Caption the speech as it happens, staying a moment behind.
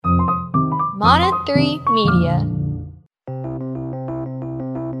Mana 3 Media.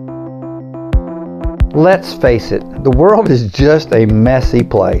 Let's face it, the world is just a messy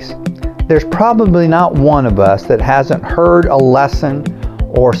place. There's probably not one of us that hasn't heard a lesson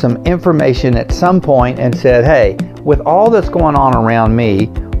or some information at some point and said, hey, with all that's going on around me,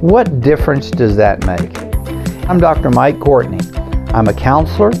 what difference does that make? I'm Dr. Mike Courtney. I'm a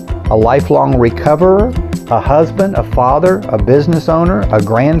counselor, a lifelong recoverer, a husband, a father, a business owner, a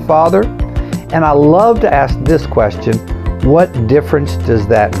grandfather, and I love to ask this question, what difference does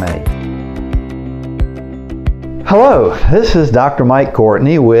that make? Hello, this is Dr. Mike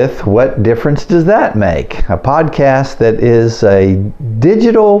Courtney with What Difference Does That Make? A podcast that is a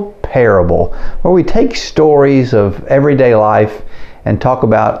digital parable where we take stories of everyday life and talk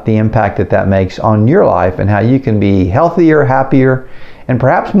about the impact that that makes on your life and how you can be healthier, happier, and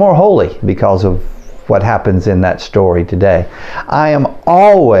perhaps more holy because of what happens in that story today. I am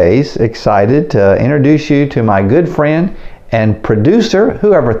always excited to introduce you to my good friend and producer,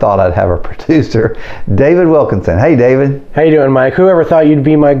 whoever thought I'd have a producer, David Wilkinson. Hey, David. How you doing, Mike? Whoever thought you'd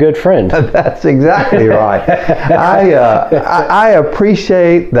be my good friend? That's exactly right. I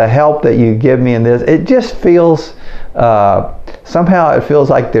appreciate the help that you give me in this. It just feels, somehow it feels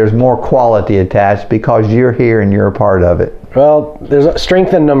like there's more quality attached because you're here and you're a part of it. Well, there's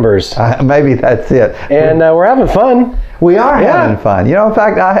strength in numbers. Maybe that's it. And we're having fun. We are having fun. You know, in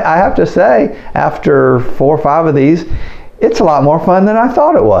fact, I have to say, after 4 or 5 of these, it's a lot more fun than I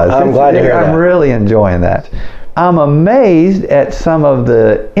thought it was. I'm glad to hear that. I'm really enjoying that. I'm amazed at some of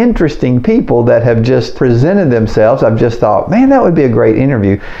the interesting people that have just presented themselves. I've just thought, man, that would be a great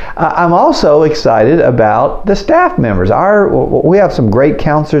interview. I'm also excited about the staff members. We have some great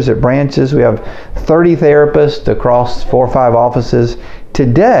counselors at branches. We have 30 therapists across 4 or 5 offices.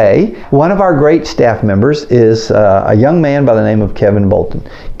 Today, one of our great staff members is a young man by the name of Kevin Bolton.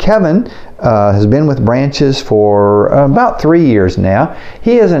 Kevin has been with branches for about 3 years now.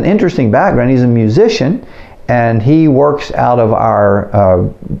 He has an interesting background. He's a musician, and he works out of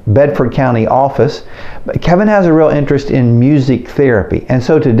our Bedford County office. But Kevin has a real interest in music therapy. And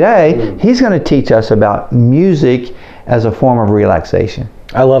so today, he's going to teach us about music as a form of relaxation.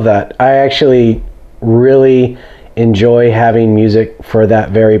 I love that. I actually really enjoy having music for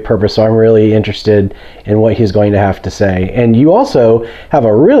that very purpose, so I'm really interested in what he's going to have to say. And you also have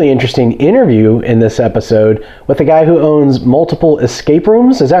a really interesting interview in this episode with a guy who owns multiple escape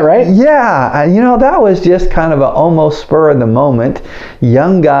rooms. Is that right? Yeah, you know, that was just kind of an almost spur of the moment.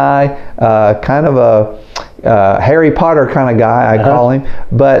 Young guy, kind of a Harry Potter kind of guy, I call him,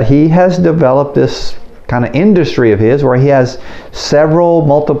 but he has developed this kind of industry of his where he has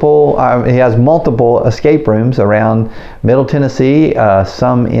multiple escape rooms around Middle Tennessee,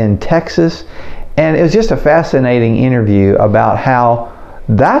 some in Texas, and it was just a fascinating interview about how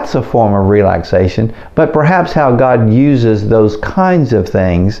that's a form of relaxation, but perhaps how God uses those kinds of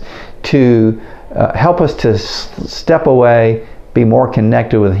things to help us to step away, be more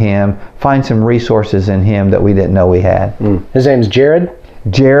connected with Him, find some resources in Him that we didn't know we had. His name's Jared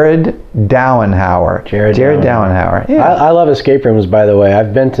Dowenhauer. Jared Dowenhauer. Yeah. I love escape rooms, by the way.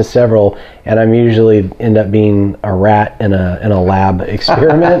 I've been to several, and I'm usually end up being a rat in a lab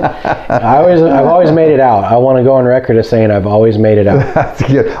experiment. I've always made it out. I want to go on record as saying I've always made it out. That's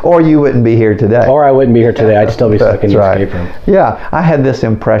good. Or you wouldn't be here today. Or I wouldn't be here today. I'd still be stuck in the escape room. Yeah, I had this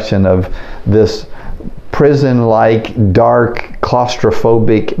impression of this prison-like, dark,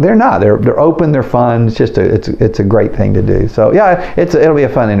 claustrophobic. They're not. They're open. They're fun. It's just it's a great thing to do. So yeah, it'll be a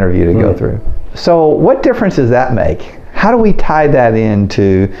fun interview to go through. So what difference does that make? How do we tie that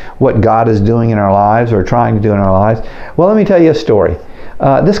into what God is doing in our lives or trying to do in our lives? Well, let me tell you a story.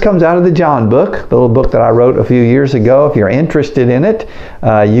 This comes out of the John book, the little book that I wrote a few years ago. If you're interested in it,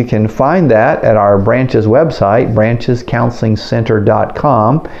 you can find that at our branch's website,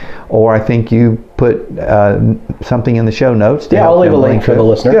 branchescounselingcenter.com, or I think you put something in the show notes. Yeah, I'll leave a link for the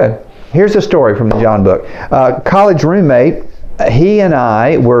listener. Good. Here's a story from the John book. College roommate, he and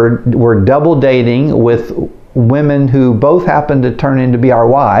I were double dating with women who both happened to turn into be our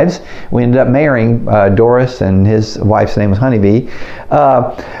wives. We ended up marrying Doris, and his wife's name was Honeybee.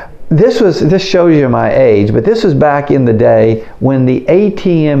 This shows you my age, but this was back in the day when the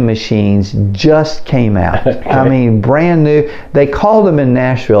ATM machines just came out. Okay. I mean, brand new. They called them in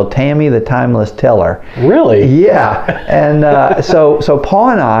Nashville Tammy the Timeless Teller. Really? Yeah. And so Paul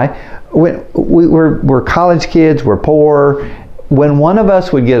and I, we're college kids, we're poor. When one of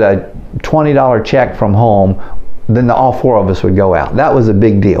us would get a $20 check from home, then all four of us would go out. That was a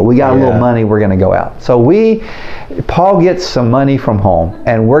big deal. We got a little money, we're going to go out. So Paul gets some money from home,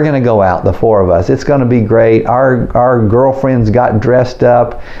 and we're going to go out, the four of us. It's going to be great. Our girlfriends got dressed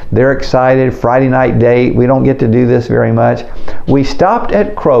up. They're excited. Friday night date. We don't get to do this very much. We stopped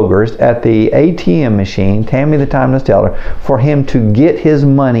at Kroger's at the ATM machine, Tammy the timeless teller, for him to get his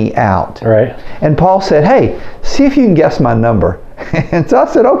money out. Right. And Paul said, hey, see if you can guess my number. And so I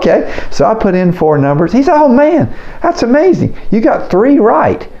said, okay. So I put in 4 numbers. He said, oh man, that's amazing. You got 3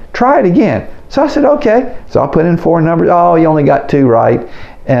 right. Try it again. So I said, okay. So I put in 4 numbers. Oh, you only got 2 right.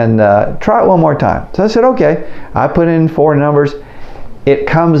 And try it one more time. So I said, okay. I put in 4 numbers. It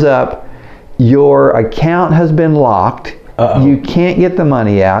comes up, your account has been locked. Uh-oh. You can't get the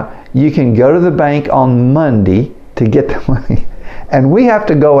money out. You can go to the bank on Monday to get the money. And we have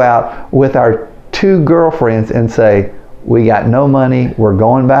to go out with our 2 girlfriends and say, we got no money. We're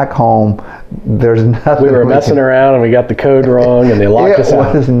going back home. There's nothing. We were messing around and we got the code wrong and they locked us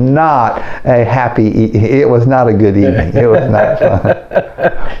out. It was not a happy. It was not a good evening. It was not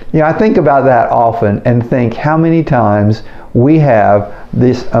fun. I think about that often and think how many times we have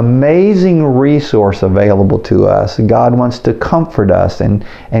this amazing resource available to us. God wants to comfort us and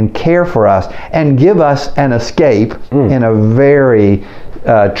care for us and give us an escape in a very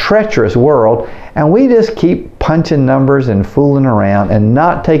treacherous world, and we just keep punching numbers and fooling around and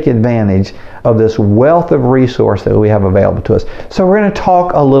not take advantage of this wealth of resource that we have available to us. So we're going to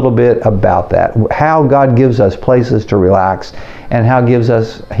talk a little bit about that, how God gives us places to relax and how He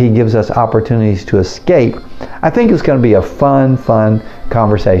gives us opportunities to escape. I think it's going to be a fun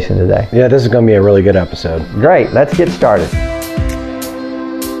conversation today. Yeah, this is going to be a really good episode. Great, let's get started.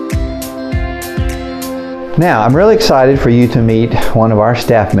 Now, I'm really excited for you to meet one of our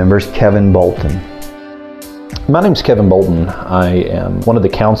staff members, Kevin Bolton. My name's Kevin Bolton. I am one of the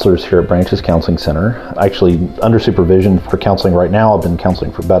counselors here at Branches Counseling Center. Actually, under supervision for counseling right now. I've been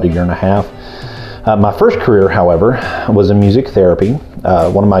counseling for about 1.5 years. My first career, however, was in music therapy.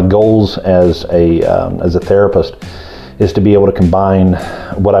 One of my goals as a therapist is to be able to combine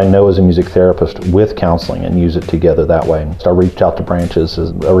what I know as a music therapist with counseling and use it together that way. So I reached out to Branches as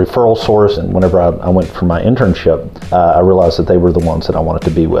a referral source, and whenever I went for my internship, I realized that they were the ones that I wanted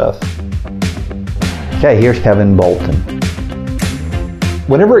to be with. Okay, here's Kevin Bolton.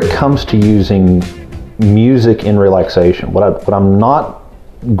 Whenever it comes to using music in relaxation, what I'm not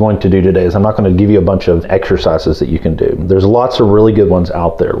going to do today is I'm not going to give you a bunch of exercises that you can do. There's lots of really good ones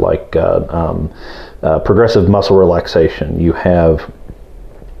out there, like progressive muscle relaxation. You have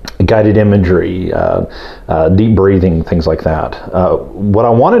guided imagery, deep breathing, things like that. What I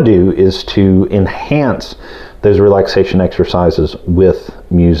want to do is to enhance those relaxation exercises with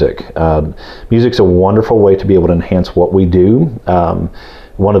music. Music's a wonderful way to be able to enhance what we do.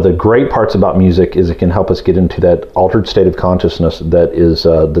 One of the great parts about music is it can help us get into that altered state of consciousness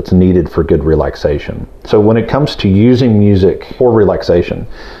that's needed for good relaxation. So when it comes to using music for relaxation,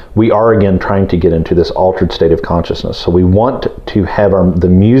 we are again trying to get into this altered state of consciousness. So we want to have the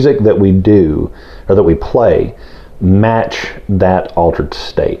music that we do or that we play match that altered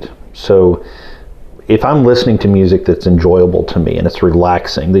state. So if I'm listening to music that's enjoyable to me and it's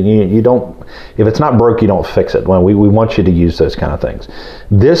relaxing, then you don't, if it's not broke, you don't fix it. Well, we want you to use those kind of things.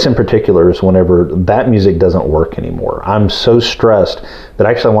 This in particular is whenever that music doesn't work anymore. I'm so stressed that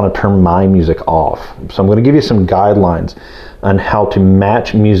actually I want to turn my music off. So I'm going to give you some guidelines on how to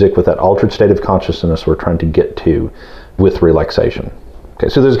match music with that altered state of consciousness we're trying to get to with relaxation. Okay,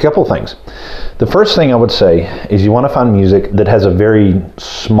 so there's a couple of things. The first thing I would say is you want to find music that has a very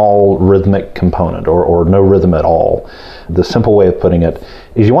small rhythmic component or no rhythm at all. The simple way of putting it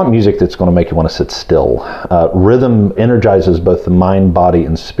is you want music that's going to make you want to sit still. Rhythm energizes both the mind, body,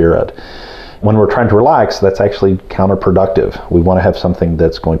 and spirit. When we're trying to relax, that's actually counterproductive. We want to have something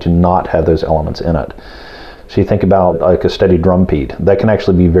that's going to not have those elements in it. So you think about like a steady drum beat. That can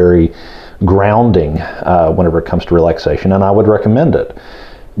actually be very grounding whenever it comes to relaxation, and I would recommend it.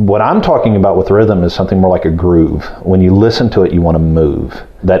 What I'm talking about with rhythm is something more like a groove. When you listen to it, you want to move.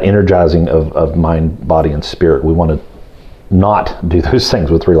 That energizing of mind, body, and spirit. We want to not do those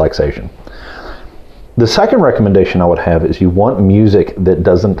things with relaxation. The second recommendation I would have is you want music that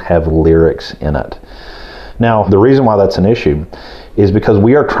doesn't have lyrics in it. Now, the reason why that's an issue is because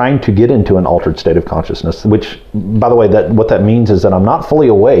we are trying to get into an altered state of consciousness, which, by the way, what that means is that I'm not fully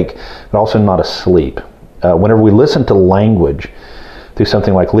awake, but also not asleep. Whenever we listen to language through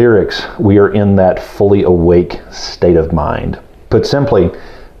something like lyrics, we are in that fully awake state of mind. Put simply,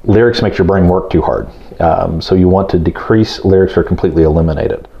 lyrics make your brain work too hard. So you want to decrease lyrics or completely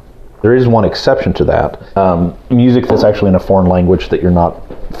eliminate it. There is one exception to that. Music that's actually in a foreign language that you're not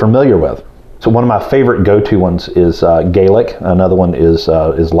familiar with. So one of my favorite go-to ones is Gaelic. Another one is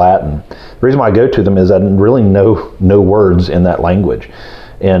Latin. The reason why I go to them is I really know no words in that language.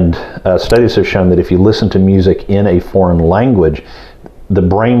 And studies have shown that if you listen to music in a foreign language, the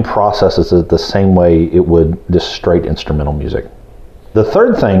brain processes it the same way it would just straight instrumental music. The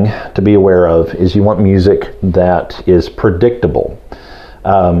third thing to be aware of is you want music that is predictable.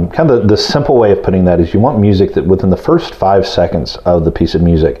 Kind of the simple way of putting that is you want music that within the first 5 seconds of the piece of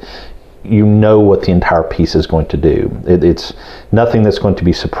music, you know what the entire piece is going to do. It's nothing that's going to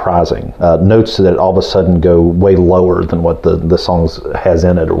be surprising. Notes that all of a sudden go way lower than what the song has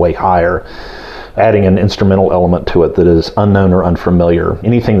in it, or way higher. Adding an instrumental element to it that is unknown or unfamiliar.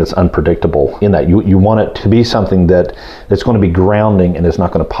 Anything that's unpredictable in that. You want it to be something that's going to be grounding and is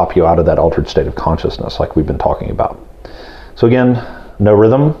not going to pop you out of that altered state of consciousness like we've been talking about. So again, no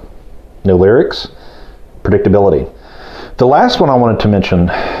rhythm, no lyrics, predictability. The last one I wanted to mention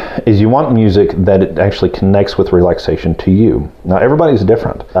is you want music that it actually connects with relaxation to you. Now everybody's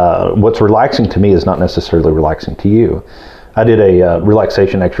different. What's relaxing to me is not necessarily relaxing to you. I did a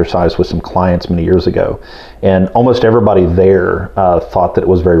relaxation exercise with some clients many years ago, and almost everybody there thought that it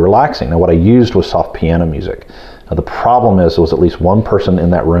was very relaxing. Now what I used was soft piano music. Now the problem is there was at least one person in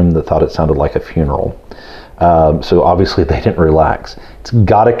that room that thought it sounded like a funeral. So obviously they didn't relax. It's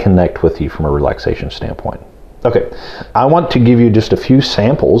got to connect with you from a relaxation standpoint. Okay, I want to give you just a few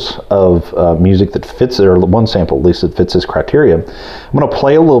samples of music that fits, or one sample at least that fits this criteria. I'm going to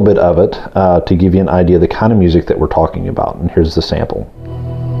play a little bit of it to give you an idea of the kind of music that we're talking about. And here's the sample.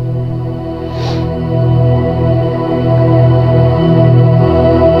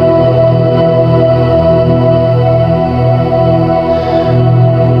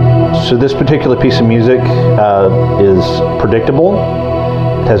 So this particular piece of music is predictable.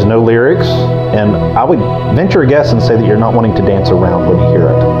 It has no lyrics, and I would venture a guess and say that you're not wanting to dance around when you hear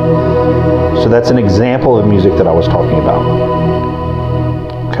it. So that's an example of music that I was talking about.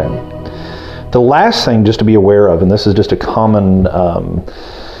 Okay. The last thing just to be aware of, and this is just a common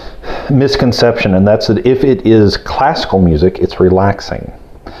misconception, and that's that if it is classical music, it's relaxing.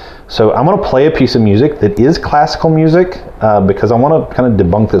 So I'm going to play a piece of music that is classical music because I want to kind of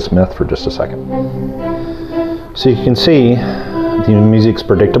debunk this myth for just a second. So you can see the music's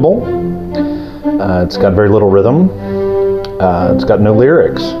predictable. It's got very little rhythm. It's got no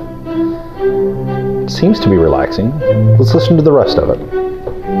lyrics. It seems to be relaxing. Let's listen to the rest of it.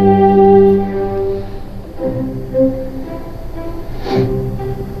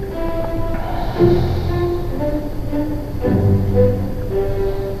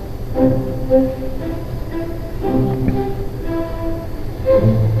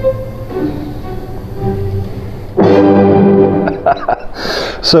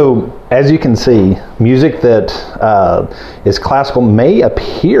 So, as you can see, music that is classical may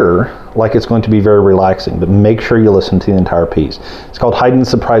appear like it's going to be very relaxing, but make sure you listen to the entire piece. It's called Haydn's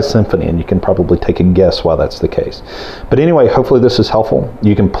Surprise Symphony, and you can probably take a guess why that's the case. But anyway, hopefully this is helpful.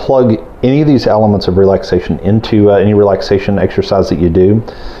 You can plug any of these elements of relaxation into any relaxation exercise that you do.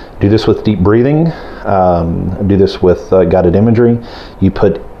 Do this with deep breathing. Do this with guided imagery. You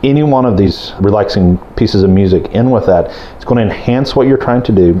put any one of these relaxing pieces of music in with that. It's going to enhance what you're trying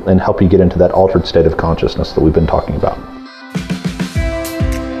to do and help you get into that altered state of consciousness that we've been talking about.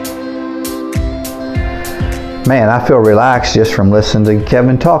 Man, I feel relaxed just from listening to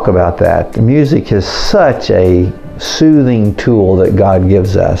Kevin talk about that. The music is such a soothing tool that God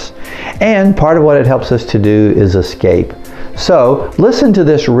gives us. And part of what it helps us to do is escape. So listen to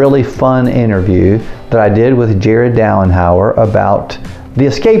this really fun interview that I did with Jared Dowenhauer about the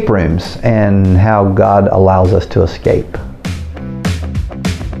escape rooms and how God allows us to escape.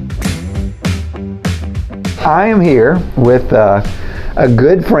 I am here with a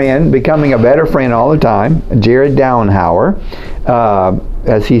good friend, becoming a better friend all the time, Jared Dowenhauer.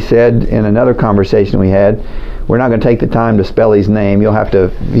 As he said in another conversation we had, we're not going to take the time to spell his name. You'll have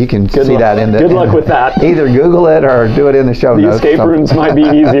to, you can see that in the... Good luck with that. Either Google it or do it in the show notes. The escape rooms might be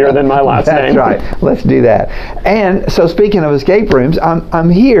easier than my last name. That's right. Let's do that. And so speaking of escape rooms, I'm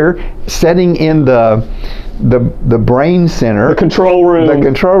here sitting in the brain center. The control room. The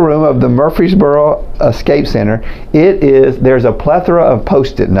control room of the Murfreesboro Escape Center. There's a plethora of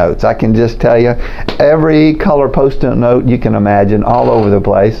Post-it notes. I can just tell you, every color Post-it note you can imagine all over the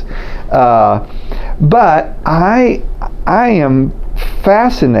place. But I am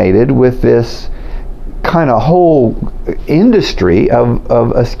fascinated with this kind of whole industry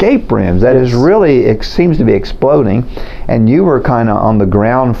of escape rooms that is really seems to be exploding, and you were kind of on the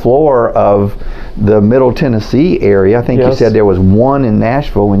ground floor of the Middle Tennessee area. I think you said there was one in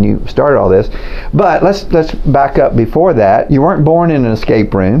Nashville when you started all this. But let's back up before that. You weren't born in an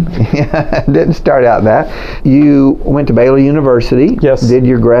escape room. Didn't start out that. You went to Baylor University. Yes. Did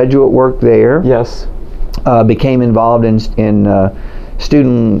your graduate work there. Yes. Became involved in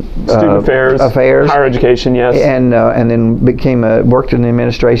student affairs, higher education, yes, and then worked in the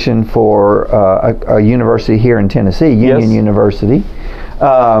administration for a university here in Tennessee, Union University.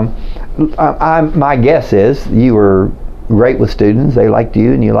 My guess is you were great with students. They liked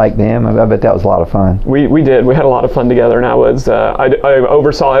you and you liked them. I bet that was a lot of fun. We did. We had a lot of fun together, and I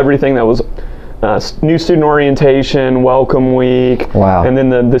oversaw everything that was new student orientation, welcome week, and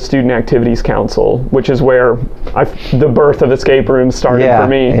then the student activities council, which is where the birth of escape rooms started for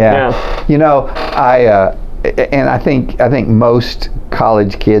me. Yeah. You know, I think most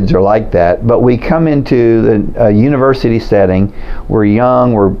college kids are like that, but we come into the university setting, we're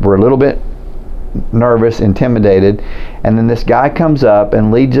young, we're a little bit nervous, intimidated, and then this guy comes up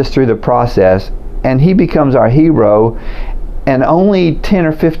and leads us through the process, and he becomes our hero. And only 10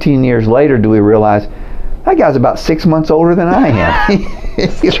 or 15 years later do we realize that guy's about 6 months older than I am.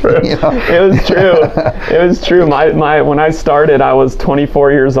 It's true. You know? It was true. It was true. When I started, I was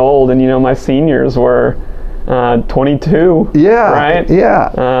 24 years old, and my seniors were 22. Yeah. Right. Yeah.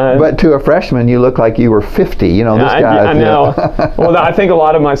 But to a freshman, you look like you were 50. This guy. I know. Well, I think a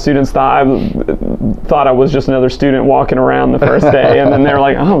lot of my students thought I was just another student walking around the first day, and then they're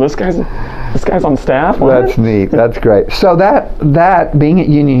like, "Oh, this guy's on staff." What? That's neat. That's great. So that being at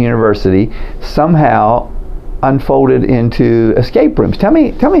Union University somehow unfolded into escape rooms. Tell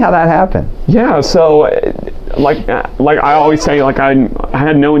me how that happened. Yeah. So, like I always say, I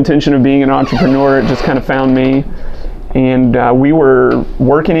had no intention of being an entrepreneur. It just kind of found me. And we were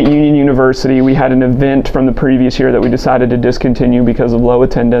working at Union University. We had an event from the previous year that we decided to discontinue because of low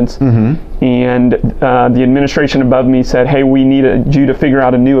attendance. Mm-hmm. And the administration above me said, "Hey, we need you to figure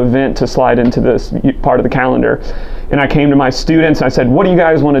out a new event to slide into this part of the calendar." And I came to my students and I said, "What do you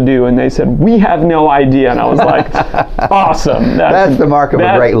guys want to do?" And they said, "We have no idea." And I was like, "Awesome. That's the mark of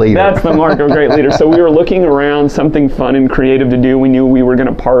a great leader." That's the mark of a great leader. So we were looking around, something fun and creative to do. We knew we were going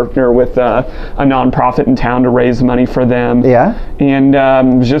to partner with a nonprofit in town to raise money for them. Yeah. And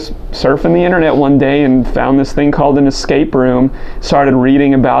just surfing the internet one day and found this thing called an escape room, started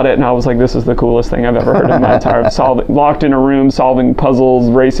reading about it, and I was like, this is the coolest thing I've ever heard in my entire life. Locked in a room, solving puzzles,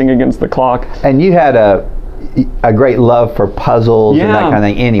 racing against the clock. And you had a great love for puzzles and that kind of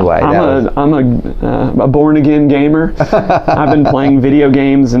thing anyway. I'm a born-again gamer. I've been playing video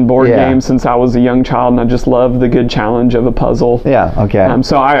games and board games since I was a young child, and I just love the good challenge of a puzzle. Yeah, okay.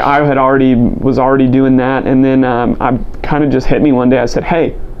 So I was already doing that, and then I kind of just hit me one day. I said,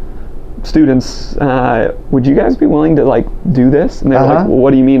 "Hey, students, would you guys be willing to do this?" And they were like, "Well,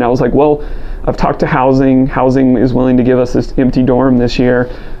 what do you mean?" I was like, "Well, I've talked to housing. Housing is willing to give us this empty dorm this year.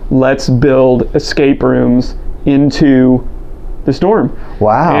 Let's build escape rooms into this dorm."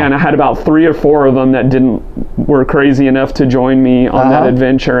 Wow. And I had about 3 or 4 of them that were crazy enough to join me on that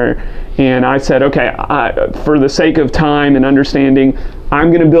adventure. And I said, okay, for the sake of time and understanding, I'm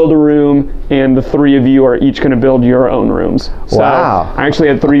going to build a room, and the 3 of you are each going to build your own rooms. So wow. I actually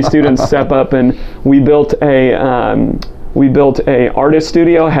had 3 students step up, and we built a artist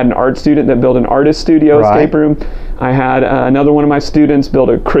studio. I had an art student that built an artist studio escape room. I had another one of my students build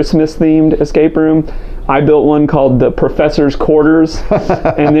a Christmas themed escape room. I built one called the Professor's Quarters,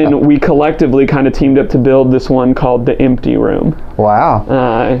 and then we collectively kind of teamed up to build this one called the Empty Room. Wow.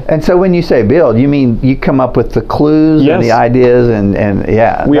 And so when you say build, you mean you come up with the clues and the ideas and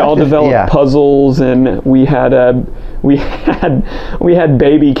yeah. We all developed puzzles, and we had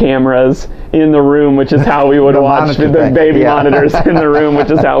baby cameras in the room, which is how we would watch the baby monitors in the room, which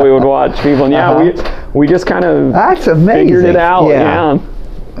is how we would watch people. And we just kind of figured it out.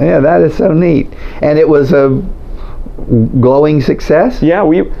 Yeah, that is so neat. And it was a glowing success? Yeah,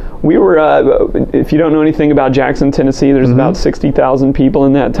 we were, if you don't know anything about Jackson, Tennessee, there's about 60,000 people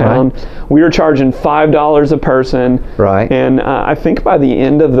in that town. Right. We were charging $5 a person. Right. And I think by the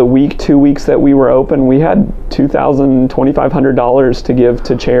end of the week, 2 weeks that we were open, we had $2,000, $2,500 to give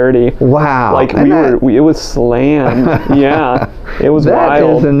to charity. Wow. It was slammed. Yeah. It was wild.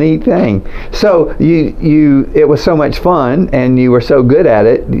 That is a neat thing. So it was so much fun, and you were so good at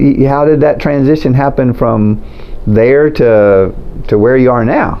it. How did that transition happen from there to where you are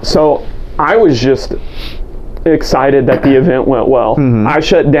now? So I was just excited that the event went well. I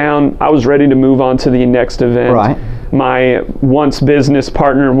shut down. I was ready to move on to the next event. Right. my once business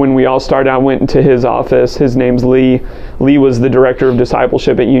partner, when we all started, I went into his office. His name's Lee. Lee was the director of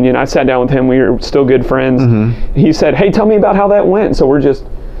discipleship at Union. I sat down with him. We were still good friends. He said, hey, tell me about how that went. So we're just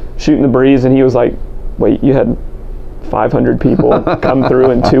shooting the breeze, and he was like, wait, you had 500 people come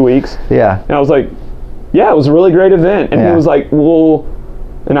through in 2 weeks? Yeah. And I was like, yeah, it was a really great event. And he was like, well,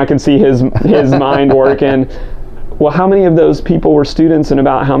 and I can see his mind working. Well, how many of those people were students, and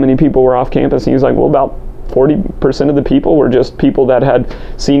about how many people were off campus? And he was like, well, about 40% of the people were just people that had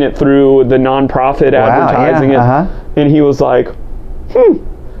seen it through the nonprofit advertising it. And he was like,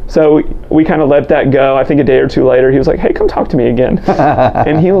 So we kind of let that go. I think a day or two later, he was like, hey, come talk to me again.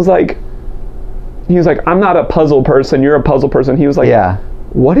 And he was like, I'm not a puzzle person. You're a puzzle person. He was like,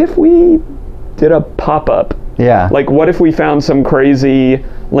 what if we did a pop-up? Yeah. Like, what if we found some crazy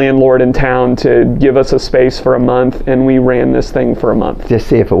landlord in town to give us a space for a month, and we ran this thing for a month? Just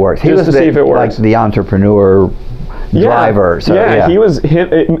see if it works. Just to see if it works. Like the entrepreneur driver. So, he was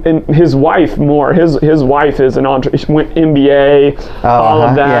and his wife more. His wife is an entrepreneur. She went MBA, all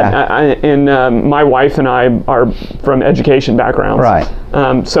of that. And my wife and I are from education backgrounds.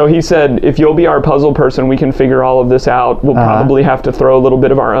 Right. So he said, if you'll be our puzzle person, we can figure all of this out. We'll probably have to throw a little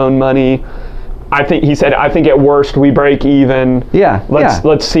bit of our own money. He said, I think at worst we break even.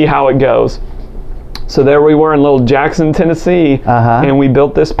 Let's see how it goes. So there we were in little Jackson, Tennessee, and we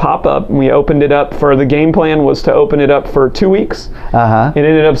built this pop-up. We opened it up the game plan was to open it up for 2 weeks. It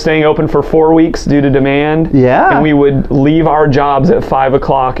ended up staying open for 4 weeks due to demand. Yeah. And we would leave our jobs at 5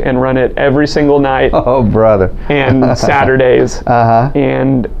 o'clock and run it every single night. Oh, brother. And Saturdays.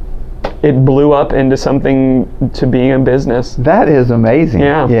 And it blew up into something to being a business. That is amazing.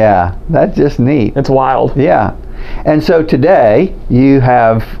 Yeah. That's just neat. It's wild. Yeah. And so today you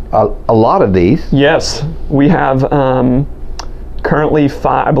have a lot of these. Yes. We have currently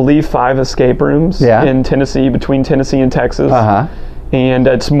five escape rooms in Tennessee, between Tennessee and Texas. And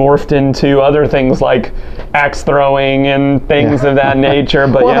it's morphed into other things like axe throwing and things of that nature.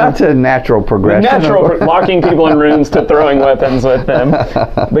 But that's a natural progression. Locking people in rooms to throwing weapons with them.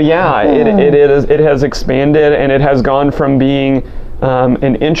 But it has expanded, and it has gone from being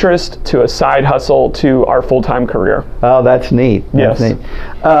an interest to a side hustle to our full-time career. Oh, that's neat. Yes. That's neat.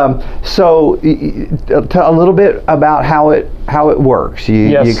 So tell a little bit about how it works.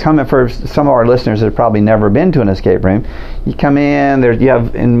 You come in, for some of our listeners that have probably never been to an escape room. You come in, you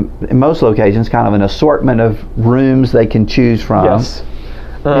have in most locations kind of an assortment of rooms they can choose from. Yes.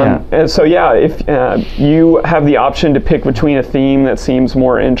 And so if you have the option to pick between a theme that seems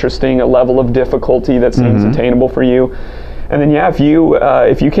more interesting, a level of difficulty that seems attainable for you, and then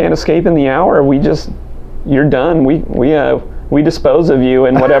if you can't escape in the hour, you're done. We dispose of you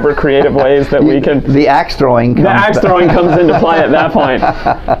in whatever creative ways that we can. The axe throwing comes into play at that point.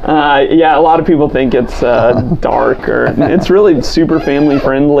 A lot of people think it's dark, or it's really super family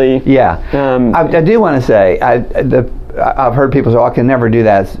friendly. I do want to say I've heard people say, I can never do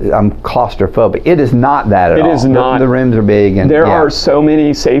that. I'm claustrophobic. It is not that at all. It is not. The rooms are big. And there are so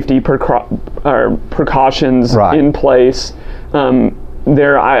many safety precautions in place.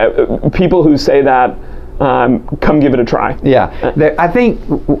 People who say that, come give it a try. I think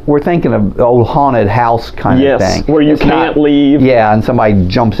we're thinking of the old haunted house kind of thing. Where you can't leave. And somebody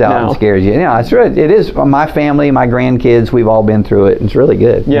jumps out and scares you. It is. My family, my grandkids, we've all been through it. It's really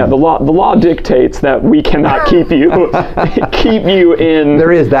good. The law dictates that we cannot keep you in.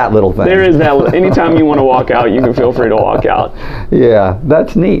 There is that little thing. There is that. Anytime you want to walk out, you can feel free to walk out. Yeah,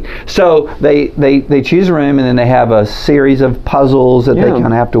 that's neat. So they choose a room, and then they have a series of puzzles that they kind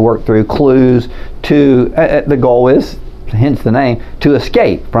of have to work through, clues to. The goal is, hence the name, to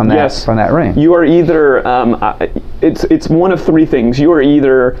escape from that room. You are either it's one of three things. You are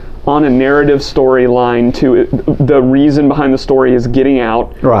either on a narrative storyline to the reason behind the story is getting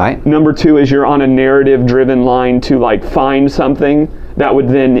out. Right. Number two is you're on a narrative driven line to find something that would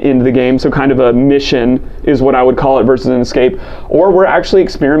then end the game. So kind of a mission is what I would call it versus an escape. Or we're actually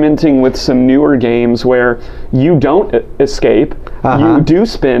experimenting with some newer games where you don't escape. You do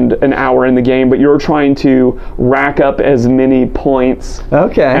spend an hour in the game, but you're trying to rack up as many points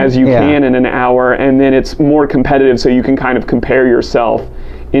as you can in an hour, and then it's more competitive, so you can kind of compare yourself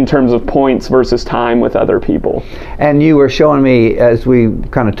in terms of points versus time with other people. And you were showing me, as we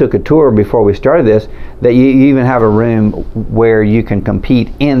kind of took a tour before we started this, that you even have a room where you can compete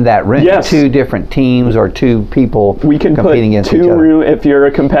in that room. Yes. 2 different teams or 2 people we can competing against each other. If you're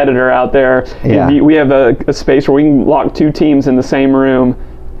a competitor out there, we have a space where we can lock 2 teams in the same room,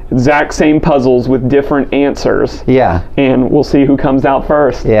 exact same puzzles with different answers. And we'll see who comes out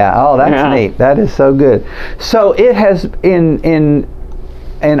first. Oh, that's neat. That is so good. So it has, in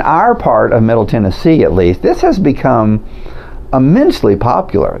in our part of Middle Tennessee, at least, this has become immensely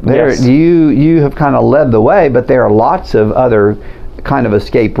popular. Yes. You have kind of led the way, but there are lots of other kind of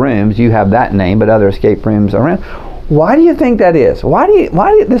escape rooms. You have that name, but other escape rooms around. Why do you think that is? Why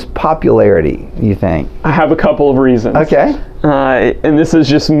do this popularity, you think? I have a couple of reasons. Okay. And this is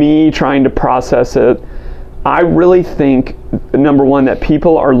just me trying to process it. I really think, number one, that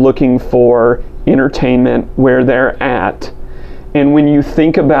people are looking for entertainment where they're at. And when you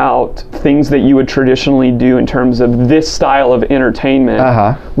think about things that you would traditionally do in terms of this style of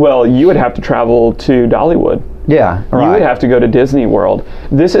entertainment, well, you would have to travel to Dollywood. Yeah, right. You would have to go to Disney World.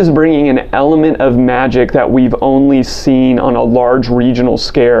 This is bringing an element of magic that we've only seen on a large regional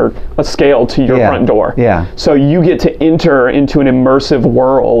scale to your front door. Yeah. So you get to enter into an immersive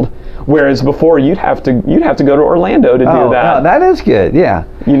world, whereas before you'd have to go to Orlando to do that. Oh, that is good. Yeah.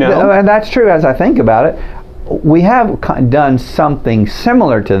 You know, and that's true. As I think about it, we have done something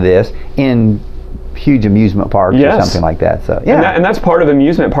similar to this in huge amusement parks or something like that. So yeah, and that's part of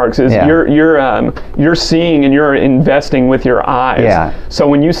amusement parks is you're seeing and you're investing with your eyes. Yeah. So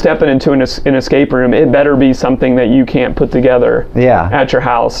when you step into an escape room, it better be something that you can't put together at your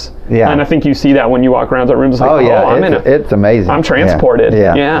house. Yeah. And I think you see that when you walk around the rooms. Like, it's amazing. I'm transported.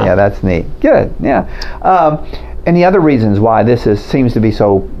 Yeah, that's neat. Good. Yeah. Any other reasons why this seems to be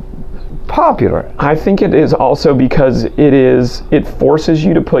so popular? I think it is also because it forces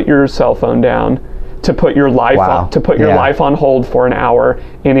you to put your cell phone down, to put your life life on hold for an hour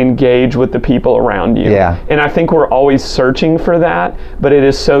and engage with the people around you. Yeah. And I think we're always searching for that, but it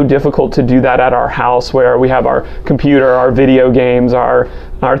is so difficult to do that at our house where we have our computer, our video games, our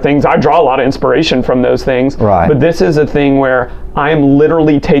things. I draw a lot of inspiration from those things. Right. But this is a thing where I am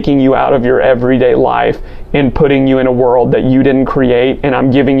literally taking you out of your everyday life and putting you in a world that you didn't create, and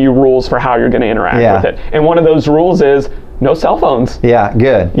I'm giving you rules for how you're going to interact with it. And one of those rules is no cell phones. Yeah,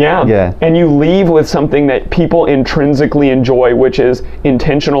 good. Yeah. Good. And you leave with something that people intrinsically enjoy, which is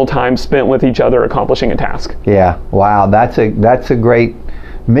intentional time spent with each other accomplishing a task. Yeah. Wow. That's a great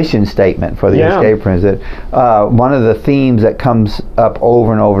mission statement for the escape rooms. That one of the themes that comes up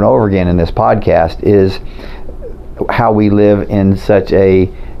over and over and over again in this podcast is how we live in such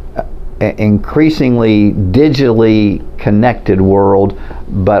a increasingly digitally connected world,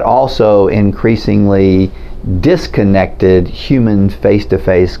 but also increasingly disconnected human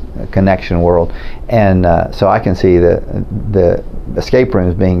face-to-face connection world. And so I can see the escape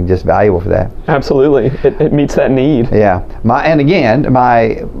rooms being just valuable for that. Absolutely. It meets that need. Yeah.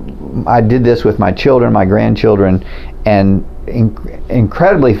 I did this with my children, my grandchildren, and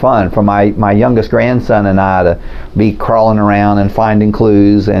incredibly fun for my youngest grandson and I to be crawling around and finding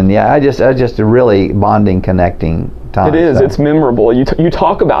clues, and I just a really bonding, connecting time. It is. So. It's memorable. You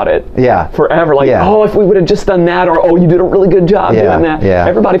talk about it. Forever. Like, oh, if we would have just done that, or oh, you did a really good job doing that. Yeah.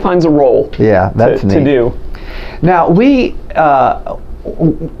 Everybody finds a role. Yeah, that's neat to do. Now we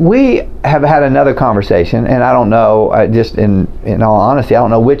have had another conversation, and I don't know, just in all honesty, I don't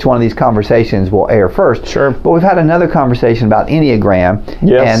know which one of these conversations will air first. Sure. But we've had another conversation about Enneagram,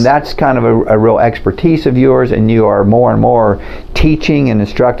 and that's kind of a real expertise of yours, and you are more and more teaching and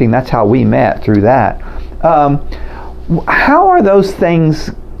instructing. That's how we met, through that. How are those things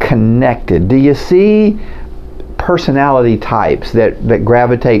connected? Do you see personality types that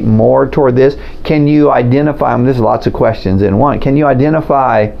gravitate more toward this? Can you identify them? There's lots of questions in one. Can you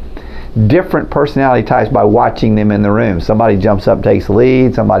identify different personality types by watching them in the room? Somebody jumps up, takes the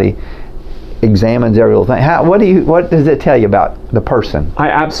lead. Somebody examines every little thing. What does it tell you about the person? I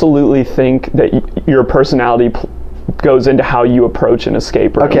absolutely think that your personality goes into how you approach an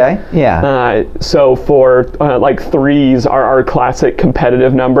escape room. Okay, yeah. So for like threes are our classic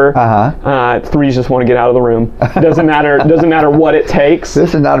competitive number. Threes just want to get out of the room. Doesn't matter what it takes.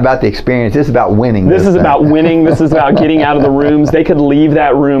 This is not about the experience. This is about winning. This is about winning. This is about getting out of the rooms. They could leave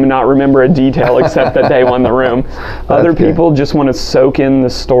that room and not remember a detail except that they won the room. Other people just want to soak in the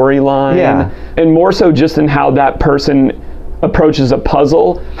storyline, and more so just in how that person approaches a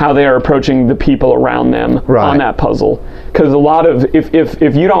puzzle, how they are approaching the people around them on that puzzle. Because a lot of,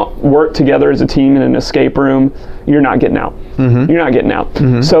 if you don't work together as a team in an escape room, you're not getting out. You're not getting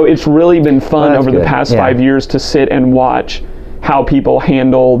out. So it's really been fun over the past 5 years to sit and watch how people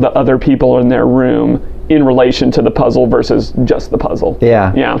handle the other people in their room in relation to the puzzle versus just the puzzle.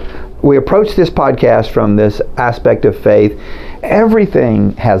 Yeah. We approach this podcast from this aspect of faith.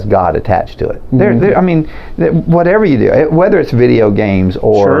 Everything has God attached to it. I mean, whatever you do, whether it's video games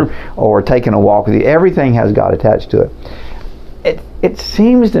or taking a walk with you, everything has God attached to it. It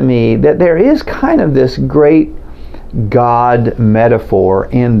seems to me that there is kind of this great God metaphor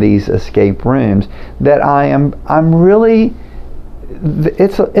in these escape rooms that I'm really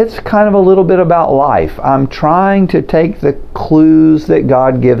it's kind of a little bit about life. I'm trying to take the clues that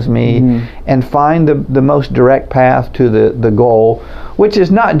God gives me and find the most direct path to the goal, which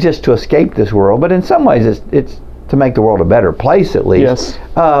is not just to escape this world, but in some ways it's to make the world a better place, at least.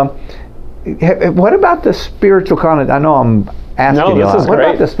 Yes. What about the spiritual connotation? I know I'm asking you a lot. What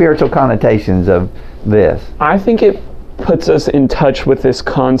about the spiritual connotations of this? I think it puts us in touch with this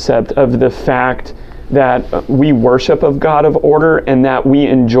concept of the fact that we worship a God of order and that we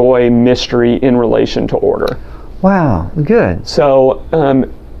enjoy mystery in relation to order. Wow, good. So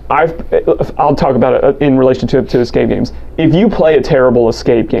I'll talk about it in relation to escape games. If you play a terrible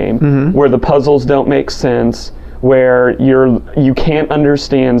escape game where the puzzles don't make sense, where you can't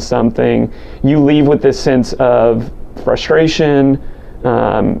understand something, you leave with this sense of frustration,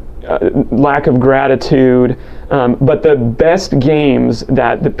 lack of gratitude. But the best games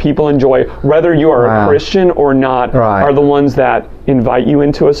that the people enjoy, whether you are a Christian or not, are the ones that invite you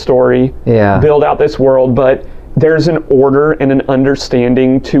into a story, build out this world, but there's an order and an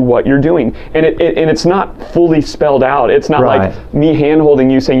understanding to what you're doing. And it's not fully spelled out. It's not like me hand-holding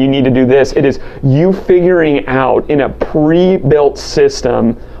you saying you need to do this. It is you figuring out in a pre-built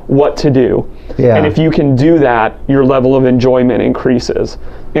system what to do. Yeah. And if you can do that, your level of enjoyment increases.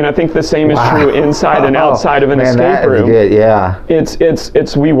 And I think the same is true inside and outside of an escape room. Good. Yeah.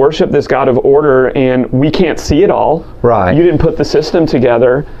 It's we worship this God of order and we can't see it all. Right. You didn't put the system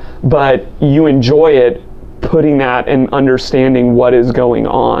together, but you enjoy it, putting that and understanding what is going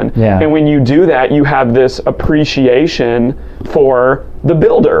on. Yeah. And when you do that, you have this appreciation for the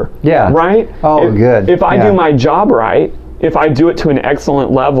builder. Yeah. Right? Good. If I do my job right, if I do it to an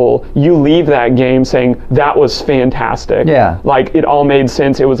excellent level, you leave that game saying, that was fantastic. Yeah. Like, it all made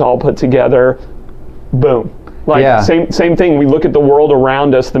sense, it was all put together. Boom. Like, same thing. We look at the world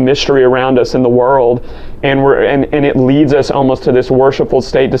around us, the mystery around us in the world, and it leads us almost to this worshipful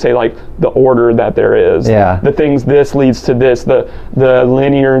state to say, like, the order that there is. Yeah. The things, this leads to this, the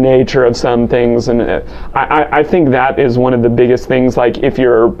linear nature of some things. And I think that is one of the biggest things, like, if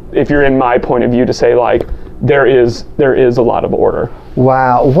you're in my point of view, to say, like, there is a lot of order.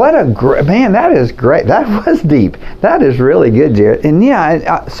 Wow, what a great, man, that is great. That was deep. That is really good, Jared.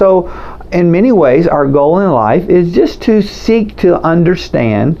 And so in many ways, our goal in life is just to seek to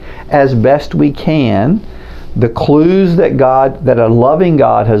understand as best we can the clues that a loving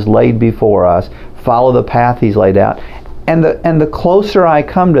God has laid before us, follow the path He's laid out. And the closer I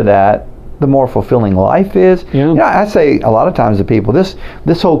come to that, the more fulfilling life is. Yeah. You know, I say a lot of times to people,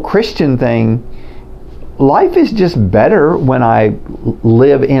 this whole Christian thing, life is just better when I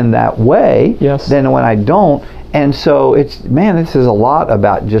live in that way than when I don't. And so this is a lot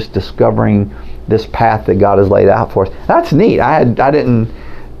about just discovering this path that God has laid out for us. That's neat. I didn't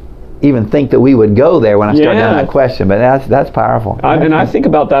even think that we would go there when I started down that question, but that's powerful. And I think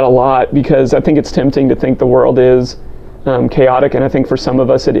about that a lot, because I think it's tempting to think the world is chaotic, and I think for some of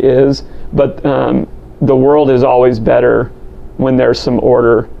us it is, but the world is always better when there's some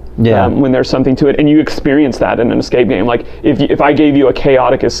order. When there's something to it, and you experience that in an escape game. Like, if I gave you a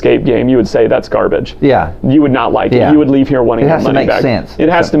chaotic escape game, you would say that's garbage. Yeah. You would not like it. You would leave here wanting your money back. It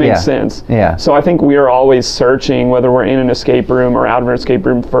has to make sense. Yeah. So I think we are always searching, whether we're in an escape room or out of an escape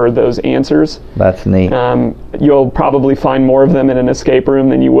room, for those answers. That's neat. You'll probably find more of them in an escape room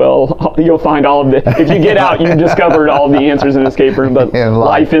than you'll find all of the. If you get out, you've discovered all of the answers in an escape room, but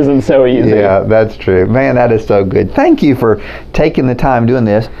life isn't so easy. Yeah, that's true. Man, that is so good. Thank you for taking the time doing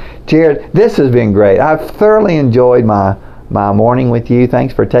this. Jared, this has been great. I've thoroughly enjoyed my morning with you.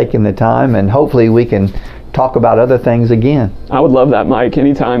 Thanks for taking the time, and hopefully we can talk about other things again. I would love that, Mike.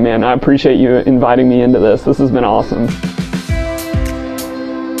 Anytime, man. I appreciate you inviting me into this. This has been awesome.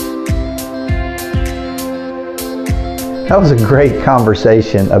 That was a great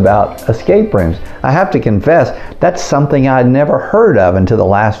conversation about escape rooms. I have to confess, that's something I'd never heard of until the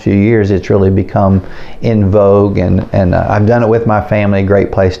last few years. It's really become in vogue, and I've done it with my family, a great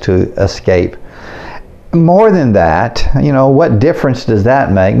place to escape. More than that, what difference does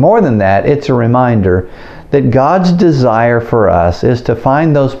that make? More than that, it's a reminder that God's desire for us is to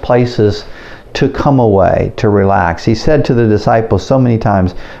find those places to come away, to relax. He said to the disciples so many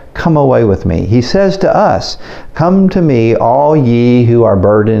times, "Come away with me." He says to us, "Come to me, all ye who are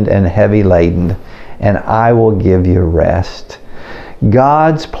burdened and heavy laden, and I will give you rest."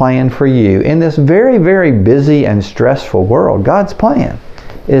 God's plan for you in this very, very busy and stressful world, God's plan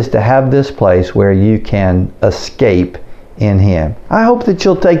is to have this place where you can escape in Him. I hope that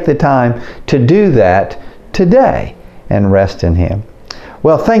you'll take the time to do that today and rest in Him.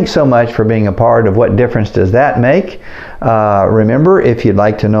 Well, thanks so much for being a part of What Difference Does That Make? Remember, if you'd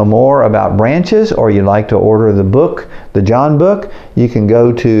like to know more about branches or you'd like to order the book, the John book, you can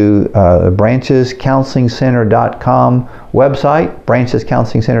go to the branchescounselingcenter.com website,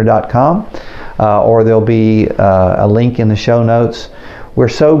 branchescounselingcenter.com, or there'll be a link in the show notes. We're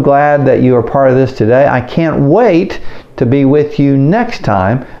so glad that you are part of this today. I can't wait to be with you next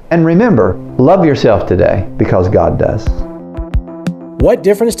time. And remember, love yourself today because God does. What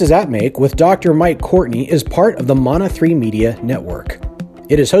Difference Does That Make? With Dr. Mike Courtney is part of the Mana 3 Media Network.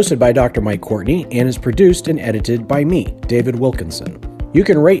 It is hosted by Dr. Mike Courtney and is produced and edited by me, David Wilkinson. You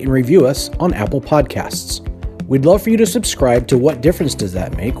can rate and review us on Apple Podcasts. We'd love for you to subscribe to What Difference Does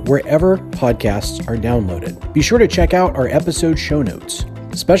That Make? Wherever podcasts are downloaded. Be sure to check out our episode show notes.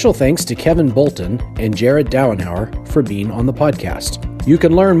 Special thanks to Kevin Bolton and Jared Dowenhauer for being on the podcast. You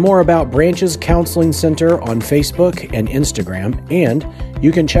can learn more about Branches Counseling Center on Facebook and Instagram, and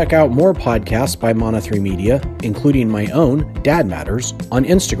you can check out more podcasts by Mana 3 Media, including my own, Dad Matters, on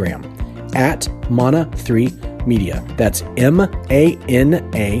Instagram, at Mana 3 Media. That's MANA,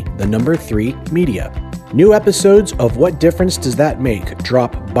 the number 3 Media. New episodes of What Difference Does That Make?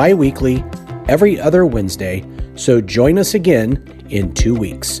 Drop bi-weekly every other Wednesday, so join us again in 2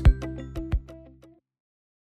 weeks.